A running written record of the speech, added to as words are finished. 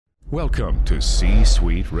Welcome to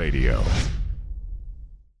C-Suite Radio.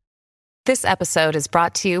 This episode is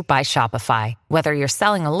brought to you by Shopify. Whether you're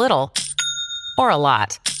selling a little or a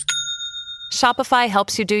lot, Shopify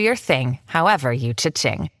helps you do your thing, however you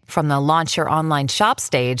cha-ching. From the launch your online shop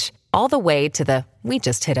stage, all the way to the we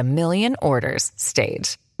just hit 1 million orders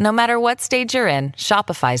stage. No matter what stage you're in,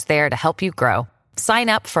 Shopify's there to help you grow. Sign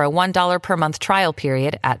up for a $1 per month trial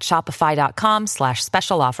period at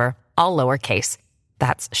shopify.com/special offer, all lowercase.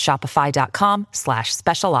 That's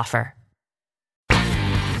shopify.com/special offer.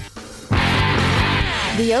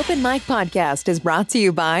 The Open Mic Podcast is brought to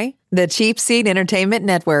you by the Cheap Seat Entertainment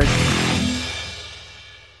Network.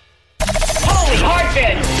 Holy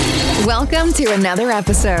heartbeat! Welcome to another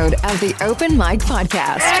episode of the Open Mic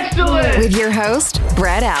Podcast. Excellent! With your host,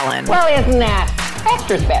 Brett Allen. Well, isn't that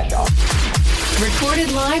extra special?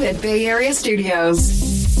 Recorded live at Bay Area Studios.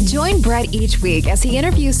 Join Brett each week as he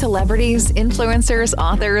interviews celebrities, influencers,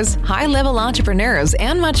 authors, high-level entrepreneurs,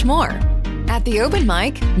 and much more. At the Open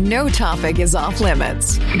Mic, no topic is off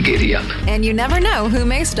limits. Giddy up. And you never know who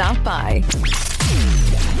may stop by.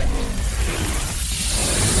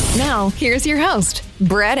 Now, here's your host,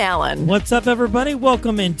 Brett Allen. What's up, everybody?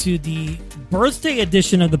 Welcome into the birthday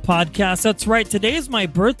edition of the podcast. That's right. Today is my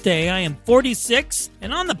birthday. I am 46.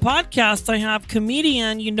 And on the podcast, I have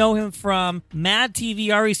comedian. You know him from Mad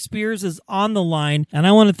TV. Aries Spears is on the line. And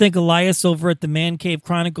I want to thank Elias over at the Man Cave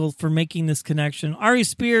Chronicles for making this connection. Aries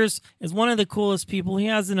Spears is one of the coolest people. He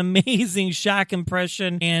has an amazing Shaq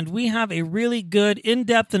impression. And we have a really good,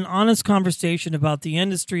 in-depth, and honest conversation about the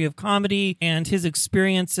industry of comedy and his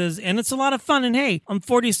experiences. And it's a lot of fun. And hey, I'm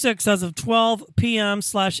 46 as of 12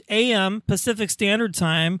 p.m./a.m. Pacific Standard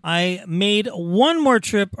Time. I made one more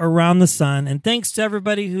trip around the sun, and thanks to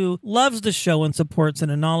everybody who loves the show and supports it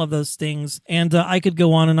and all of those things. And I could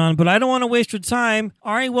go on, but I don't want to waste your time.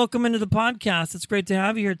 Ari, welcome into the podcast. It's great to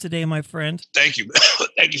have you here today, my friend. Thank you.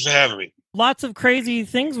 Thank you for having me. Lots of crazy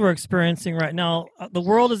things we're experiencing right now. The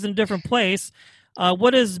world is in a different place.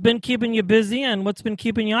 What has been keeping you busy, and what's been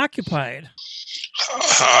keeping you occupied?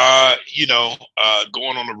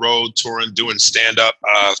 Going on the road, touring, doing stand-up.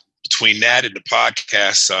 Between that and the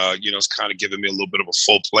podcast, it's kind of giving me a little bit of a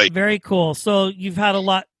full plate. Very cool. So you've had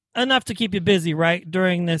enough to keep you busy, right?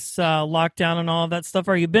 During this lockdown and all of that stuff.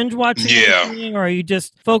 Are you binge watching anything, or are you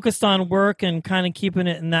just focused on work and kind of keeping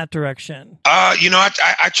it in that direction?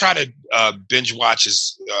 I try to binge watch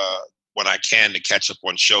when I can to catch up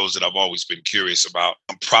on shows that I've always been curious about.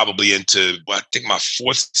 I'm probably into, I think, my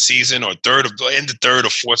fourth season or third or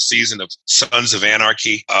fourth season of Sons of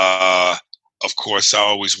Anarchy. Of course, I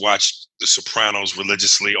always watch The Sopranos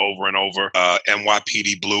religiously over and over.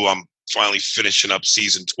 NYPD Blue, I'm finally finishing up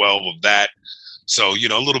season 12 of that. So,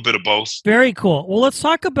 a little bit of both. Very cool. Well, let's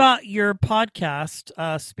talk about your podcast,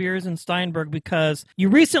 Spears and Steinberg, because you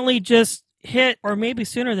recently just hit, or maybe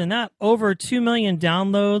sooner than that, over 2 million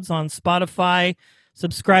downloads on Spotify,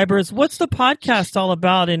 subscribers. What's the podcast all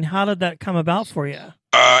about, and how did that come about for you?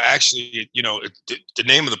 Actually, the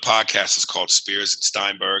name of the podcast is called Spears and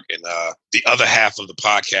Steinberg, and the other half of the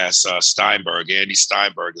podcast, Andy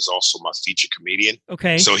Steinberg, is also my feature comedian.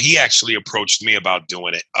 Okay. So he actually approached me about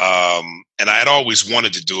doing it, and I had always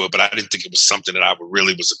wanted to do it, but I didn't think it was something that I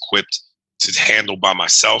really was equipped to handle by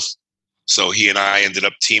myself. So he and I ended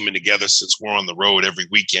up teaming together, since we're on the road every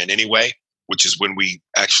weekend anyway, which is when we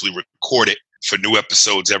actually record it for new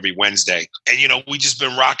episodes every Wednesday. And, we just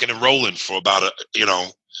been rocking and rolling for about a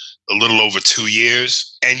little over 2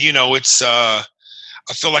 years. And, it's, I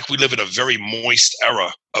feel like we live in a very moist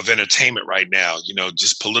era of entertainment right now.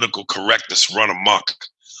 Just political correctness run amok.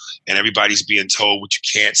 And everybody's being told what you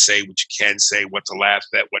can't say, what you can say, what to laugh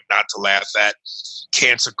at, what not to laugh at.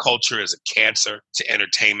 Cancer culture is a cancer to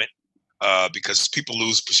entertainment, because people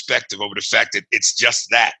lose perspective over the fact that it's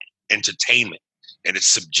just that, entertainment, and it's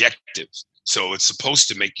subjective. So it's supposed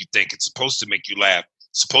to make you think. It's supposed to make you laugh.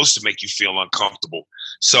 It's supposed to make you feel uncomfortable.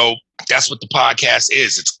 So that's what the podcast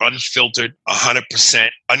is. It's unfiltered, 100%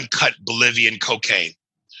 uncut Bolivian cocaine.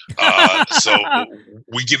 So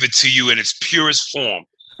we give it to you in its purest form,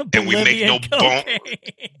 and we make no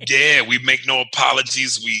we make no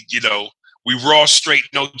apologies. We raw, straight,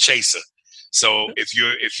 no chaser. So if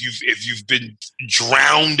you've been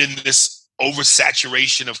drowned in this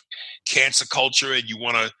oversaturation of cancer culture, and you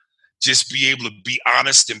want to just be able to be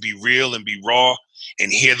honest and be real and be raw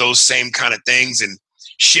and hear those same kind of things and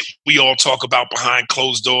shit we all talk about behind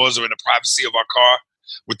closed doors or in the privacy of our car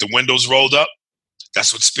with the windows rolled up,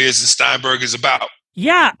 that's what Spears and Steinberg is about.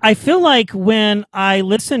 Yeah, I feel like when I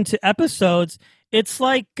listen to episodes, it's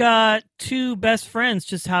like two best friends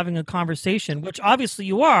just having a conversation, which obviously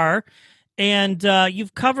you are. And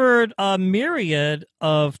you've covered a myriad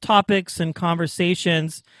of topics and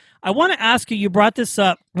conversations. I want to ask you, you brought this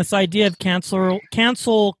up, this idea of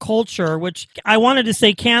cancel culture, which I wanted to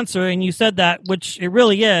say cancer, and you said that, which it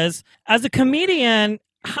really is. As a comedian,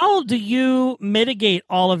 how do you mitigate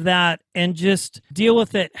all of that and just deal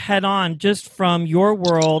with it head on just from your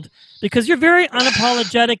world? Because you're very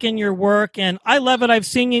unapologetic in your work, and I love it. I've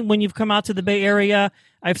seen you when you've come out to the Bay Area.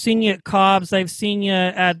 I've seen you at Cobb's. I've seen you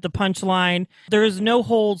at the Punchline. There is no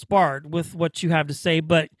holds barred with what you have to say,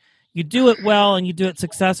 but you do it well and you do it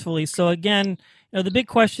successfully. So again, the big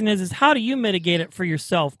question is how do you mitigate it for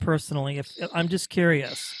yourself personally? If I'm just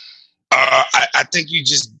curious. I think you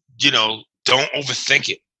just, don't overthink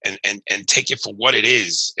it and take it for what it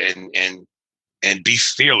is and be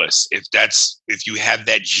fearless. If you have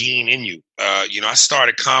that gene in you. I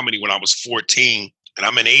started comedy when I was 14 and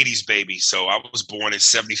I'm an 80s baby. So I was born in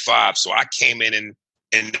 75. So I came in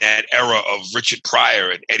that era of Richard Pryor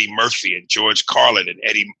and Eddie Murphy and George Carlin and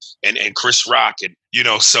Eddie and Chris Rock. And,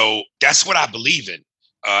 so that's what I believe in.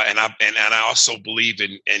 And I also believe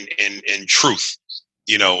in truth.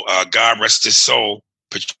 God rest his soul.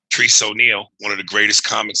 Patrice O'Neal, one of the greatest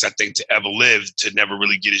comics I think to ever live, to never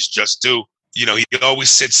really get his just due. He always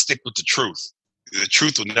said, stick with the truth. The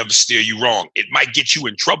truth will never steer you wrong. It might get you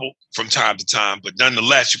in trouble from time to time, but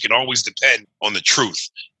nonetheless, you can always depend on the truth.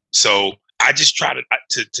 So I just try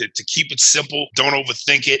to keep it simple. Don't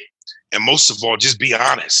overthink it. And most of all, just be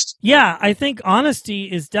honest. Yeah, I think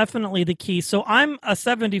honesty is definitely the key. So I'm a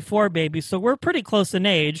 74 baby, so we're pretty close in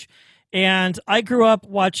age. And I grew up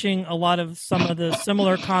watching a lot of some of the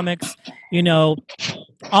similar comics,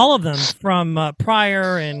 all of them from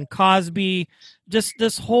Pryor and Cosby, just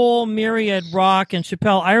this whole myriad, Rock and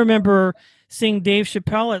Chappelle. I remember seeing Dave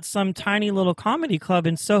Chappelle at some tiny little comedy club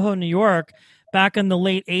in Soho, New York, back in the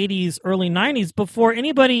late 80s, early 90s, before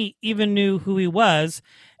anybody even knew who he was.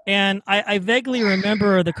 And I vaguely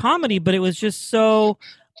remember the comedy, but it was just so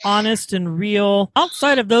honest and real.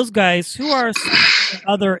 Outside of those guys, who are some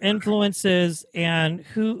other influences and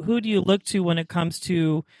who do you look to when it comes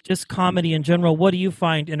to just comedy in general? What do you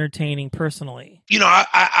find entertaining personally?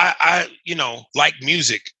 I like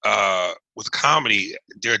music. With comedy,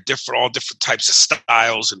 there are all different types of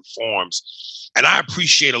styles and forms. And I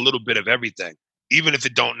appreciate a little bit of everything, even if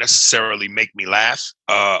it don't necessarily make me laugh,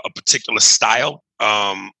 a particular style.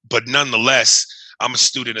 But nonetheless, I'm a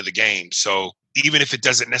student of the game. So even if it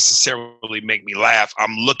doesn't necessarily make me laugh,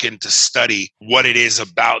 I'm looking to study what it is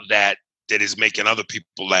about that is making other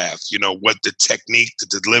people laugh. What the technique,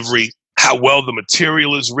 the delivery, how well the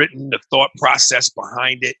material is written, the thought process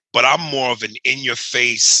behind it. But I'm more of an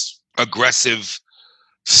in-your-face, aggressive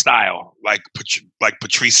style, like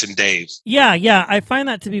Patrice and Dave. Yeah, I find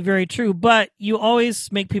that to be very true. But you always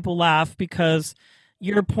make people laugh because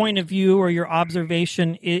your point of view or your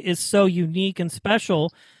observation is so unique and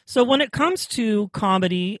special. So when it comes to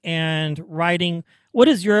comedy and writing, what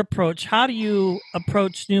is your approach? How do you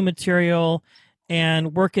approach new material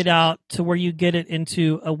and work it out to where you get it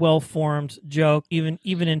into a well-formed joke, even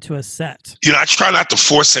into a set? I try not to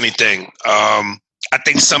force anything. I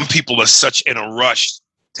think some people are such in a rush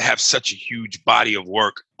to have such a huge body of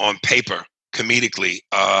work on paper, comedically,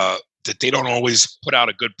 that they don't always put out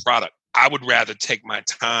a good product. I would rather take my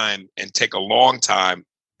time and take a long time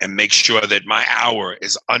and make sure that my hour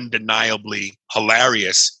is undeniably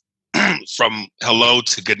hilarious from hello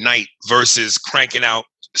to good night versus cranking out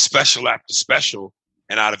special after special.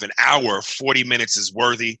 And out of an hour, 40 minutes is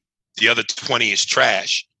worthy. The other 20 is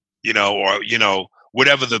trash, or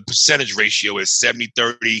whatever the percentage ratio is,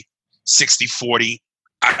 70-30, 60-40.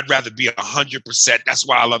 I'd rather be 100%. That's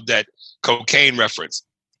why I love that cocaine reference.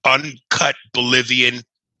 Uncut Bolivian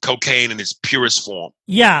cocaine in its purest form.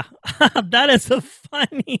 Yeah, that is a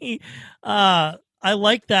funny. I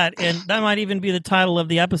like that, and that might even be the title of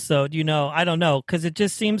the episode. I don't know, because it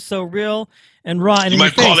just seems so real and raw. And you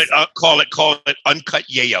might call it Uncut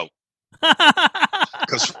Yayo.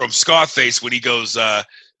 Because from Scarface, when he goes that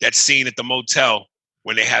scene at the motel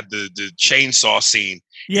when they have the chainsaw scene,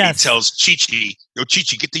 yes, he tells Chichi, "Yo,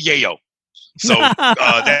 Chichi, get the yayo." So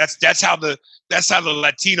that's how the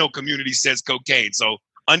Latino community says cocaine. So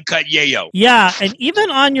Uncut Yayo. Yeah, and even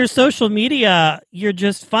on your social media, you're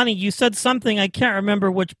just funny. You said something, I can't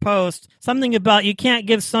remember which post, something about you can't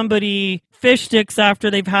give somebody fish sticks after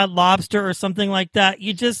they've had lobster or something like that.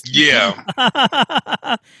 You just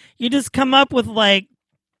you just come up with like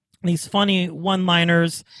these funny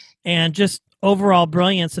one-liners and just overall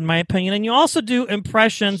brilliance, in my opinion. And you also do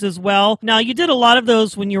impressions as well. Now, you did a lot of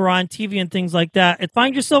those when you were on TV and things like that.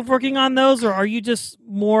 Find yourself working on those, or are you just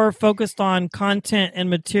more focused on content and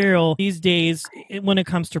material these days when it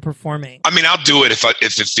comes to performing? I mean, I'll do it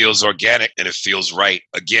if it feels organic and it feels right.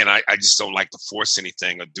 Again, I just don't like to force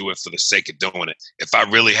anything or do it for the sake of doing it. If I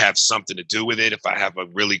really have something to do with it, if I have a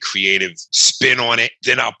really creative spin on it,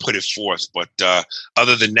 then I'll put it forth. But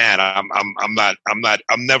other than that,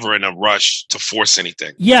 I'm never in a rush to force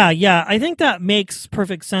anything. Yeah. I think that makes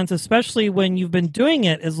perfect sense, especially when you've been doing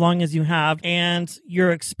it as long as you have, and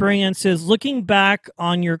your experiences looking back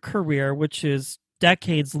on your career, which is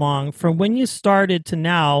decades long, from when you started to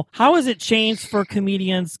now. How has it changed for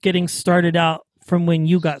comedians getting started out from when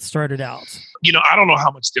you got started out? I don't know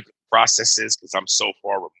how much different process is because I'm so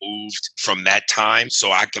far removed from that time.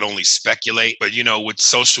 So I can only speculate. But, with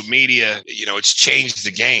social media, it's changed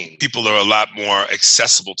the game. People are a lot more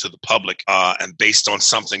accessible to the public. And based on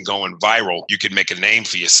something going viral, you can make a name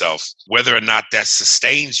for yourself. Whether or not that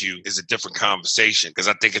sustains you is a different conversation. Because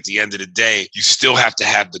I think at the end of the day, you still have to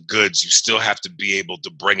have the goods. You still have to be able to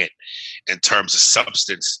bring it in terms of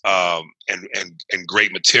substance and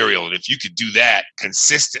great material. And if you could do that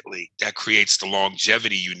consistently, that creates the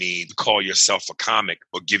longevity you need to call yourself a comic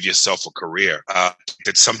or give yourself a career.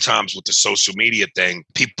 That sometimes with the social media thing,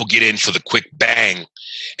 people get in for the quick bang.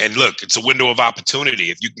 And look, it's a window of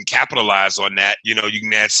opportunity. If you can capitalize on that, you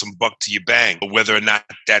can add some buck to your bang. But whether or not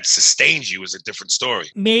that sustains you is a different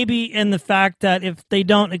story. Maybe in the fact that if they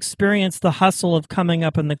don't experience the hustle of coming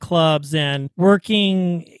up in the clubs and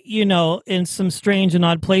working, in some strange and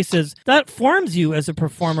odd places, that forms you as a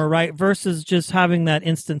performer, right? Versus just having that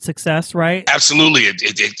instant success, right? Absolutely.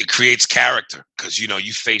 It creates character because,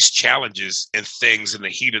 you face challenges and things in the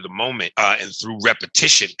heat of the moment and through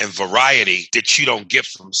repetition and variety that you don't get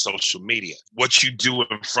from social media. What you do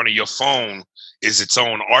in front of your phone is its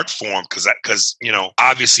own art form because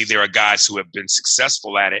obviously there are guys who have been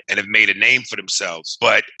successful at it and have made a name for themselves.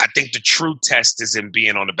 But I think the true test is in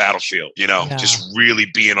being on the battlefield, just really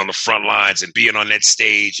being on the front lines and being on that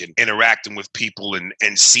stage and interacting with people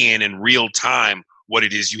and seeing in real time what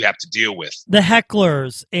it is you have to deal with. The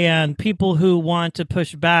hecklers and people who want to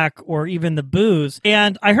push back or even the boos.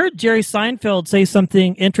 And I heard Jerry Seinfeld say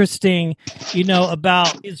something interesting,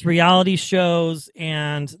 about these reality shows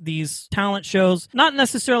and these talent shows, not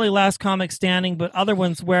necessarily Last Comic Standing, but other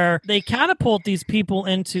ones where they catapult these people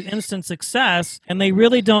into instant success and they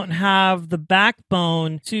really don't have the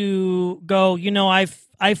backbone to go,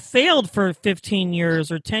 I failed for 15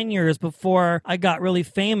 years or 10 years before I got really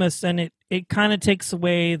famous, and it kind of takes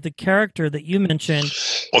away the character that you mentioned.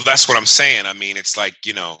 Well, that's what I'm saying. I mean, it's like,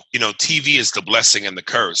 TV is the blessing and the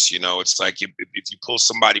curse. It's like if you pull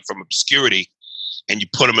somebody from obscurity and you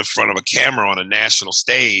put them in front of a camera on a national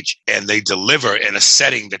stage and they deliver in a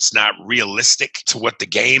setting that's not realistic to what the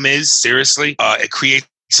game is, seriously, it creates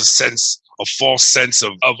a false sense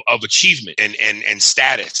of achievement and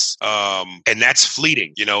status. And that's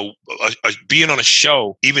fleeting. Being on a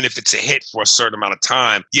show, even if it's a hit for a certain amount of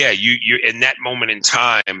time, you're in that moment in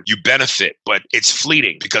time, you benefit, but it's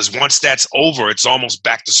fleeting because once that's over, it's almost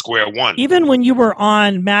back to square one. Even when you were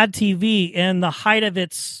on Mad TV in the height of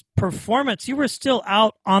its performance, you were still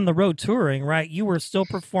out on the road touring, right? You were still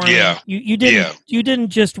performing. Yeah. You didn't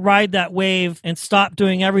just ride that wave and stop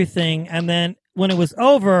doing everything and then when it was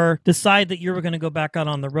over, decide that you were going to go back out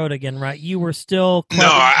on the road again, right? You were still... No,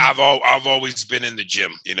 I've always been in the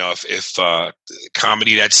gym. If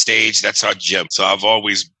comedy, that stage, that's our gym. So I've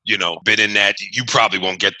always, been in that. You probably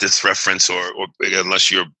won't get this reference or unless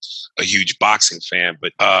you're a huge boxing fan,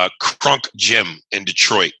 but Crunk Gym in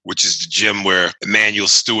Detroit, which is the gym where Emmanuel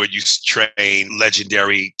Stewart used to train,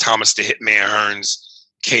 legendary Thomas the Hitman Hearns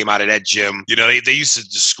came out of that gym. They used to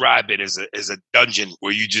describe it as a dungeon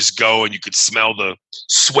where you just go and you could smell the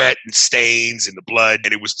sweat and stains and the blood.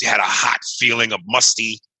 And it had a hot feeling, a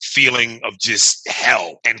musty feeling of just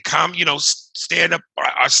hell. And stand up,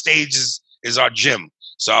 our stage is our gym.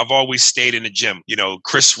 So I've always stayed in the gym.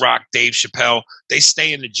 Chris Rock, Dave Chappelle, they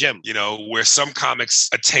stay in the gym, where some comics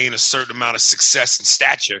attain a certain amount of success and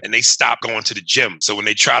stature and they stop going to the gym. So when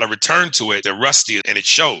they try to return to it, they're rusty and it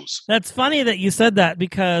shows. That's funny that you said that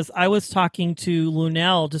because I was talking to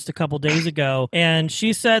Lunel just a couple days ago and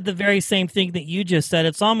she said the very same thing that you just said.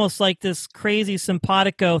 It's almost like this crazy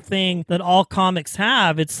simpatico thing that all comics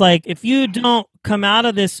have. It's like if you don't come out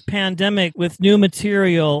of this pandemic with new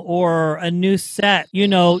material or a new set,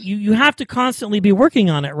 you have to constantly be working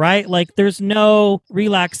on it, right? Like there's no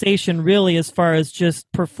relaxation really as far as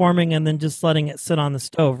just performing and then just letting it sit on the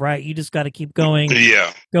stove, right? You just got to keep going.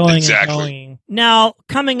 Yeah, going exactly. and going. Now,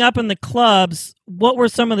 coming up in the clubs, what were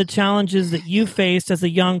some of the challenges that you faced as a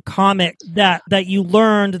young comic that you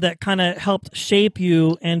learned that kind of helped shape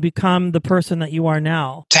you and become the person that you are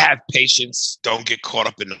now? To have patience, don't get caught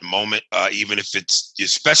up in the moment, even if it's,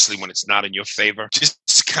 especially when it's not in your favor. Just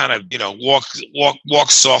kind of,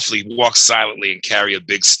 walk softly, walk silently, and carry a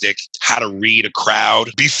big stick. How to read a crowd.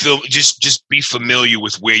 Just be familiar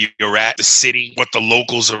with where you're at, the city, what the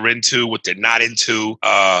locals are into, what they're not into.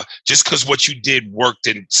 Just because what you did worked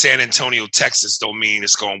in San Antonio, Texas, don't mean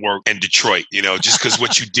it's going to work in Detroit. Just because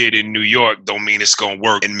what you did in New York don't mean it's going to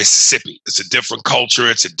work in Mississippi. It's a different culture.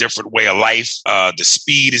 It's a different way of life. The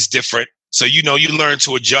speed is different. So, you learn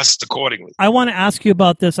to adjust accordingly. I want to ask you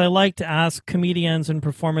about this. I like to ask comedians and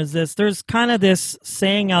performers this. There's kind of this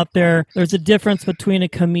saying out there, there's a difference between a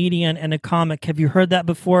comedian and a comic. Have you heard that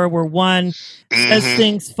before, where one says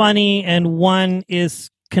things funny and one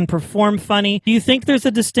can perform funny? Do you think there's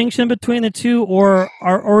a distinction between the two, or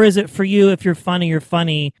is it for you, if you're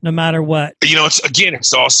funny no matter what?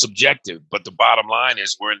 It's all subjective, but the bottom line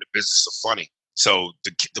is we're in the business of funny. So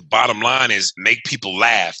the bottom line is make people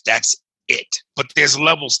laugh. That's it. But there's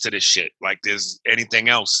levels to this shit, like there's anything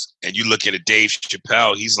else. And you look at a Dave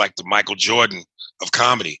Chappelle, he's like the Michael Jordan of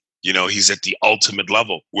comedy. He's at the ultimate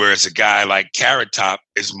level. Whereas a guy like Carrot Top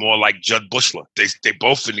is more like Judd Bushler. They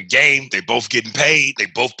both in the game. They both getting paid. They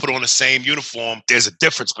both put on the same uniform. There's a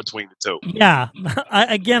difference between the two. Yeah.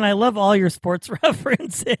 I love all your sports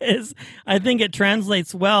references. I think it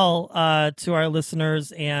translates well to our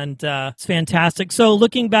listeners, and it's fantastic. So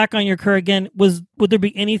looking back on your career again, would there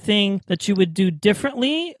be anything that you would do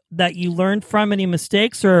differently that you learned from, any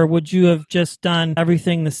mistakes, or would you have just done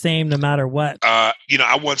everything the same no matter what?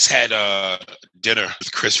 I once had dinner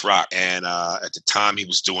with Chris Rock, and at the time he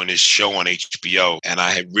was doing his show on HBO, and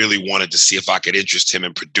I had really wanted to see if I could interest him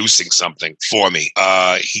in producing something for me.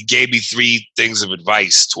 He gave me 3 things of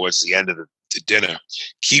advice towards the end of the dinner.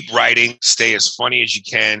 Keep writing, stay as funny as you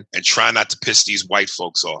can, and try not to piss these white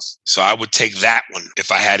folks off. So I would take that one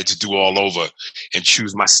if I had it to do all over and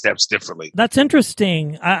choose my steps differently. That's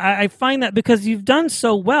interesting. I find that because you've done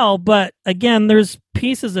so well, but again, there's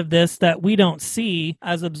pieces of this that we don't see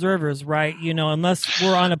as observers, right? Unless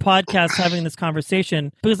we're on a podcast having this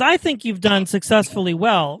conversation, because I think you've done successfully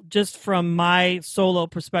well, just from my solo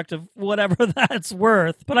perspective, whatever that's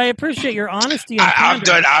worth. But I appreciate your honesty. And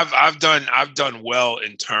I've done well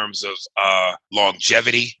in terms of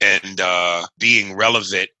longevity and being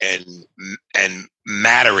relevant and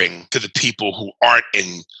mattering to the people who aren't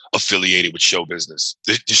affiliated with show business.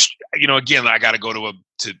 Again, I got to go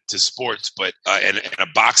to sports, but in a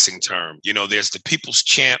boxing term, there's the people's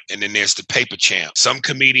champ and then there's the paper champ. Some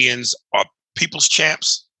comedians are people's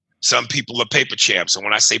champs. Some people are paper champs. And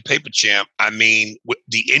when I say paper champ, I mean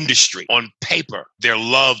the industry. On paper, they're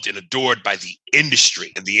loved and adored by the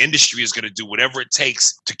industry. And the industry is going to do whatever it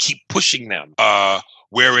takes to keep pushing them.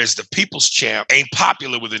 Whereas the people's champ ain't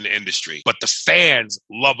popular within the industry, but the fans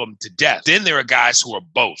love him to death. Then there are guys who are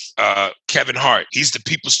both. Kevin Hart, he's the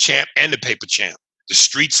people's champ and the paper champ. The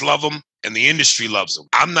streets love him and the industry loves him.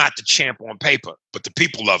 I'm not the champ on paper, but the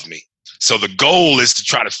people love me. So the goal is to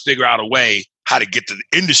try to figure out a way how to get the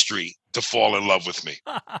industry to fall in love with me.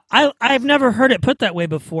 I've never heard it put that way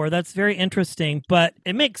before. That's very interesting, but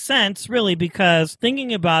it makes sense, really, because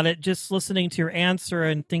thinking about it, just listening to your answer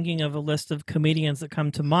and thinking of a list of comedians that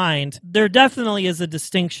come to mind, there definitely is a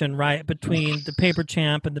distinction, right, between the paper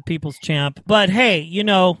champ and the people's champ. But hey,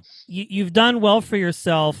 you've done well for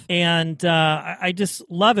yourself, and I just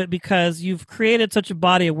love it because you've created such a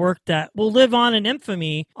body of work that will live on in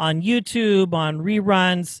infamy on YouTube, on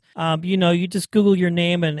reruns. You just Google your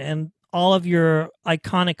name and all of your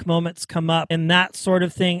iconic moments come up and that sort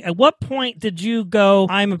of thing. At what point did you go,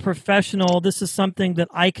 I'm a professional, this is something that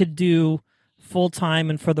I could do full-time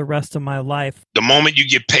and for the rest of my life? The moment you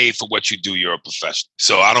get paid for what you do, you're a professional.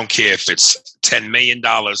 So I don't care if it's $10 million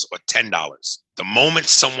or $10. The moment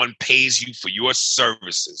someone pays you for your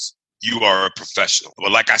services, you are a professional.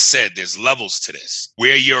 But like I said, there's levels to this.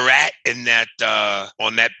 Where you're at in that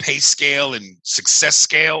on that pay scale and success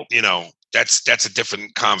scale, that's a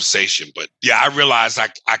different conversation. But yeah, I realized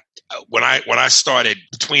when I started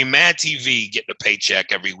between Mad TV, getting a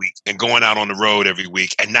paycheck every week and going out on the road every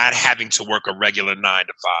week and not having to work a regular 9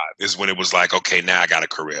 to 5 is when it was like, okay, now I got a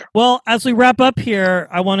career. Well, as we wrap up here,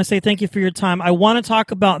 I want to say thank you for your time. I want to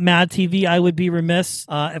talk about Mad TV. I would be remiss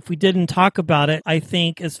if we didn't talk about it. I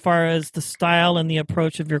think as far as the style and the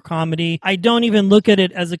approach of your comedy, I don't even look at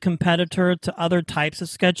it as a competitor to other types of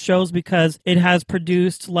sketch shows because it has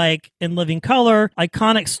produced, like in Living Color,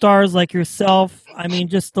 iconic stars like yourself. I mean,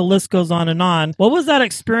 just the list goes on and on. What was that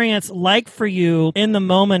experience like for you in the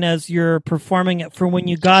moment as you're performing it, from when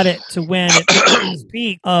you got it to when it hit its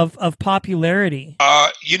peak of popularity?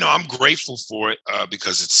 I'm grateful for it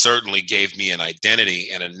because it certainly gave me an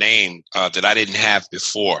identity and a name that I didn't have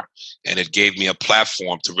before. And it gave me a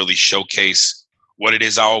platform to really showcase what it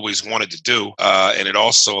is I always wanted to do. And it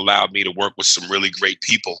also allowed me to work with some really great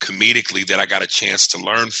people comedically that I got a chance to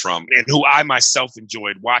learn from and who I myself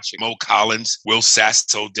enjoyed watching. Mo Collins, Will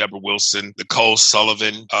Sasso, Deborah Wilson, Nicole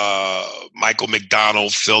Sullivan, Michael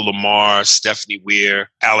McDonald, Phil Lamar, Stephanie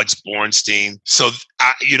Weir, Alex Bornstein. So,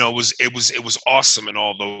 it was awesome in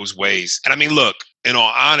all those ways. And I mean, look, in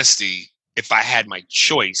all honesty, if I had my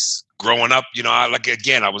choice, growing up,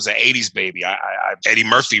 I was an 80s baby. Eddie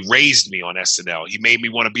Murphy raised me on SNL. He made me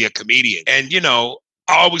want to be a comedian. And,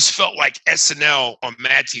 I always felt like SNL on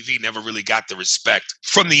Mad TV never really got the respect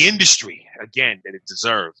from the industry, again, that it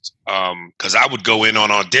deserved. Because I would go in on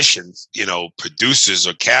auditions, producers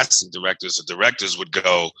or casting directors or directors would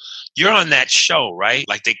go, "You're on that show, right?"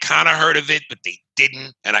 Like they kind of heard of it, but they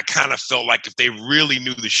didn't. And I kind of felt like if they really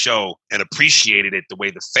knew the show and appreciated it the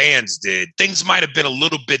way the fans did, things might have been a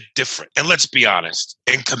little bit different. And let's be honest,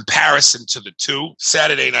 in comparison to the two,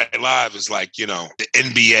 Saturday Night Live is like, the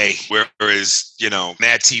NBA, whereas,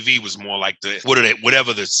 Mad TV was more like the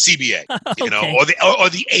CBA, Okay. or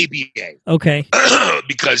the ABA. Okay.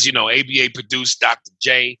 Because, ABA produced Dr.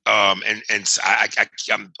 J. I'm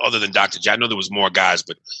other than Dr. J, I know there was more guys,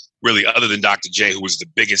 but really, other than Dr. J, who was the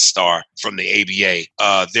biggest star from the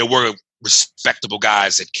ABA, there were respectable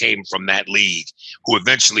guys that came from that league who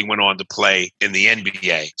eventually went on to play in the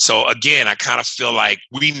NBA. So again, I kind of feel like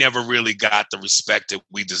we never really got the respect that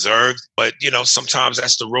we deserved. But, sometimes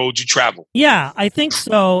that's the road you travel. Yeah, I think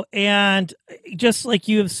so. And just like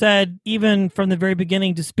you have said, even from the very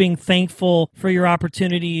beginning, just being thankful for your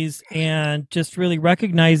opportunities and just really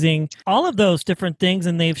recognizing all of those different things,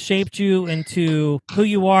 and they've shaped you into who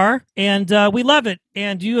you are. And we love it.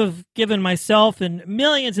 And you have given myself and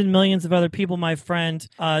millions of other people, my friend,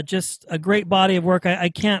 just a great body of work. I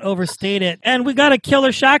can't overstate it. And we got a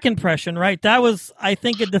killer Shaq impression, right? That was, I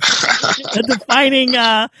think, a defining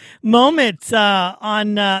moment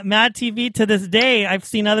on Mad TV to this day. I've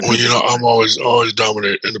seen other people. Well, I'm always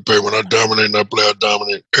dominate in the paint. When I dominate in that play, I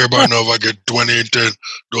dominate. Everybody know if I get 20 and 10,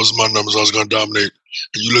 those are my numbers. I was going to dominate.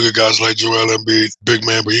 And you look at guys like Joel Embiid, big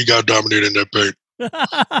man, but he got dominated in that paint.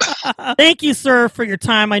 Thank you, sir, for your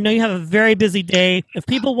time. I know you have a very busy day. If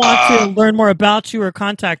people want to learn more about you or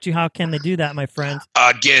contact you, how can they do that, my friend?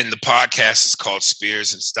 Again, the podcast is called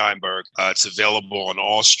Spears and Steinberg. It's available on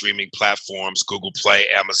all streaming platforms: Google Play,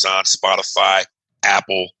 Amazon, Spotify,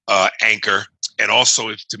 Apple, Anchor. And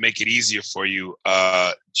also, to make it easier for you,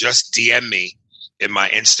 just DM me in my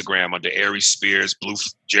Instagram under Aries Spears, blue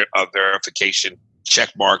verification check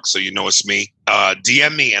mark, so you know it's me.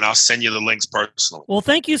 DM me and I'll send you the links personally. Well,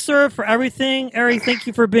 thank you, sir, for everything. Ari, thank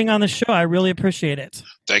you for being on the show. I really appreciate it.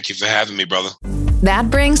 Thank you for having me, brother. That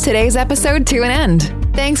brings today's episode to an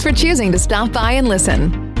end. Thanks for choosing to stop by and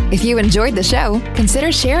listen. If you enjoyed the show,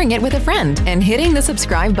 consider sharing it with a friend and hitting the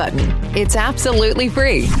subscribe button. It's absolutely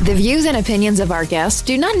free. The views and opinions of our guests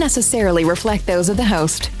do not necessarily reflect those of the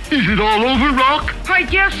host. Is it all over, Rock? I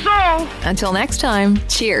guess so. Until next time,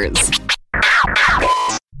 cheers.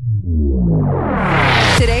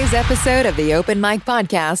 Today's episode of the Open Mic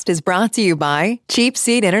Podcast is brought to you by Cheap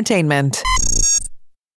Seat Entertainment.